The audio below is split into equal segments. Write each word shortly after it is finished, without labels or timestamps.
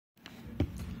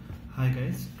Hi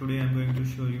guys, today I'm going to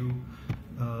show you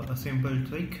a simple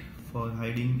trick for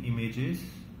hiding images,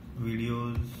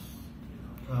 videos,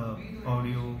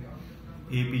 audio,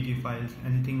 APK files,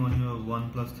 anything on your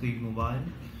OnePlus 3 mobile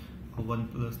or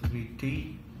OnePlus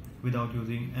 3T without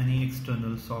using any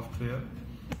external software.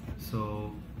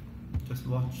 So just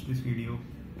watch this video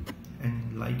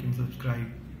and like and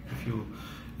subscribe if you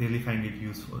really find it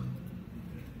useful.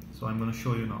 So I'm going to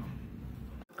show you now.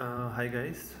 Hi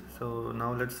guys, so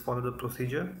now let's follow the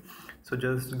procedure. So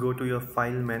just go to your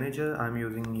file manager. I'm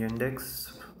using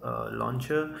Yandex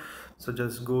launcher, so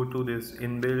just go to this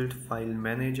inbuilt file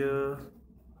manager.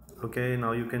 Okay,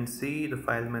 now you can see the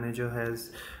file manager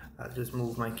has, I'll just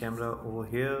move my camera over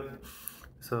here.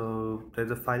 So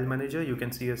there's a file manager. You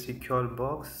can see a secure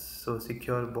box. So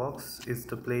secure box is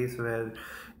the place where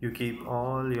you keep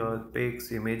all your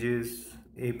pics, images,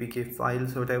 APK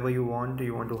files, whatever you want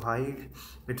to hide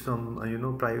it from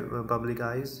private public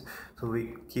eyes. So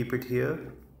we keep it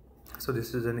here. So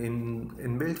this is an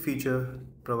inbuilt feature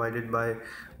provided by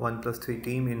OnePlus 3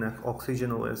 team in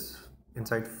Oxygen OS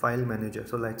inside file manager.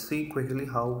 So let's see quickly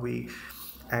how we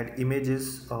add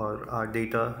images or our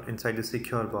data inside the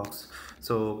secure box.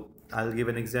 So I'll give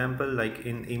an example, like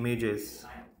in images.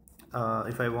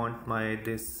 If I want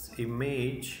this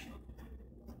image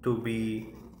to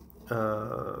be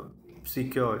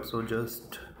secured, so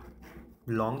just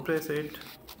long press it.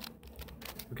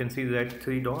 You can see that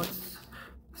 3 dots,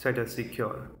 set as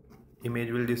secure.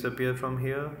 Image will disappear from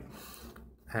here,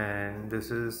 and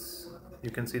this is,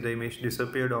 you can see the image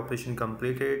disappeared, operation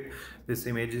completed. This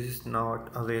image is not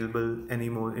available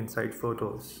anymore inside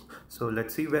photos. So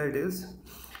let's see where it is.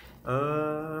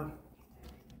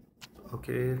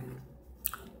 Okay,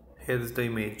 here's the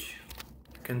image.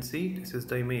 You can see this is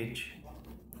the image.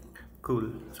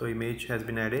 Cool. So image has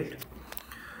been added.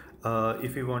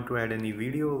 If you want to add any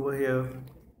video over here,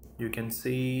 you can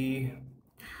see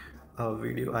a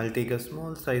video. I'll take a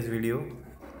small size video.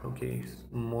 Okay,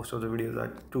 most of the videos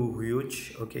are too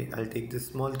huge. Okay, I'll take this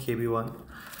small KB one.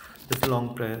 Just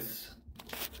long press,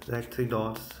 select 3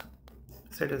 dots,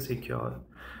 set as secure,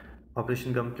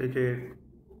 operation completed,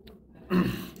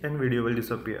 and video will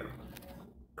disappear.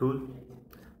 Cool.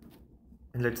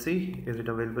 And let's see, is it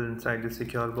available inside the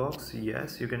secure box?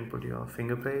 Yes, you can put your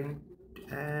fingerprint,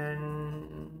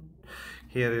 and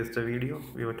here is the video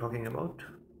we were talking about.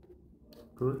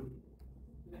 Cool.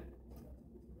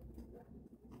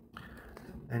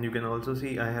 And you can also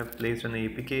see I have placed an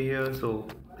APK here, so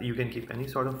you can keep any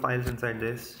sort of files inside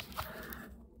this.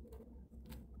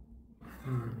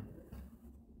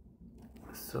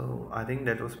 So I think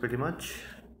that was pretty much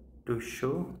to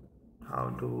show how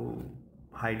to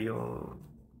hide your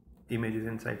images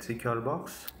inside secure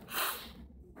box.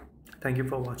 Thank you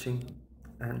for watching,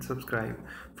 and subscribe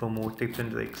for more tips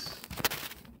and tricks.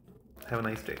 Have a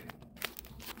nice day.